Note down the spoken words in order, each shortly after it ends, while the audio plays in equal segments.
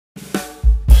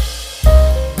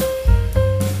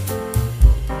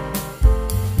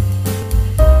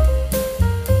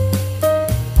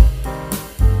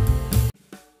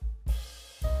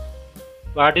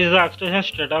What is the oxidation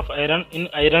state of iron in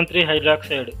iron 3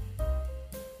 hydroxide?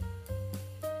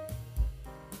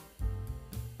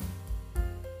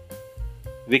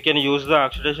 We can use the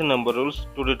oxidation number rules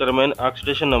to determine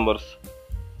oxidation numbers.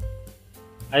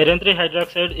 Iron 3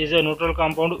 hydroxide is a neutral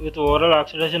compound with overall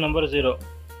oxidation number 0.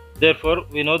 Therefore,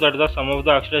 we know that the sum of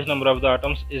the oxidation number of the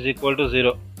atoms is equal to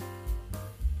 0.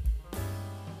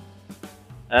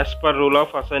 As per rule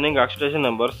of assigning oxidation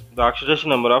numbers, the oxidation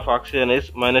number of oxygen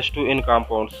is -2 in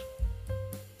compounds.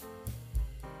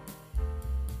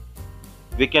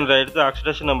 We can write the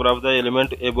oxidation number of the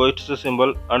element above its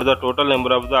symbol and the total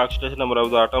number of the oxidation number of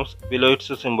the atoms below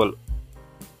its symbol.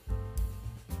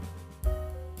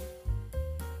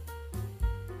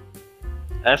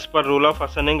 As per rule of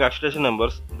assigning oxidation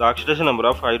numbers, the oxidation number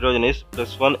of hydrogen is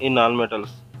 +1 in all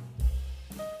metals.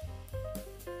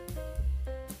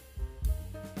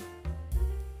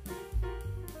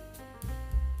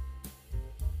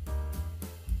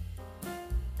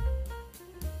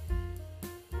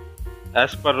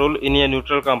 As per rule, in a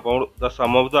neutral compound, the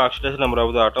sum of the oxidation number of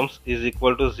the atoms is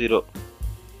equal to 0.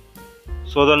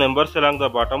 So the numbers along the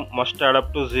bottom must add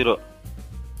up to 0.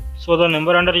 So the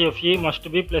number under Fe must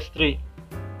be +3.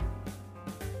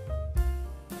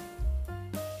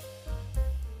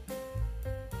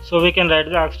 So we can write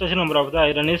the oxidation number of the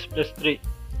iron is +3.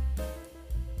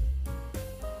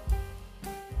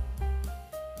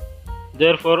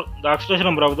 Therefore, the oxidation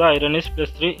number of the iron is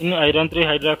 +3 in iron 3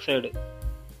 hydroxide.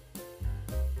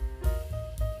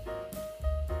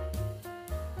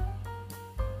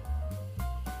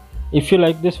 If you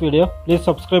like this video, please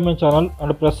subscribe my channel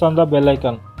and press on the bell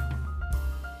icon.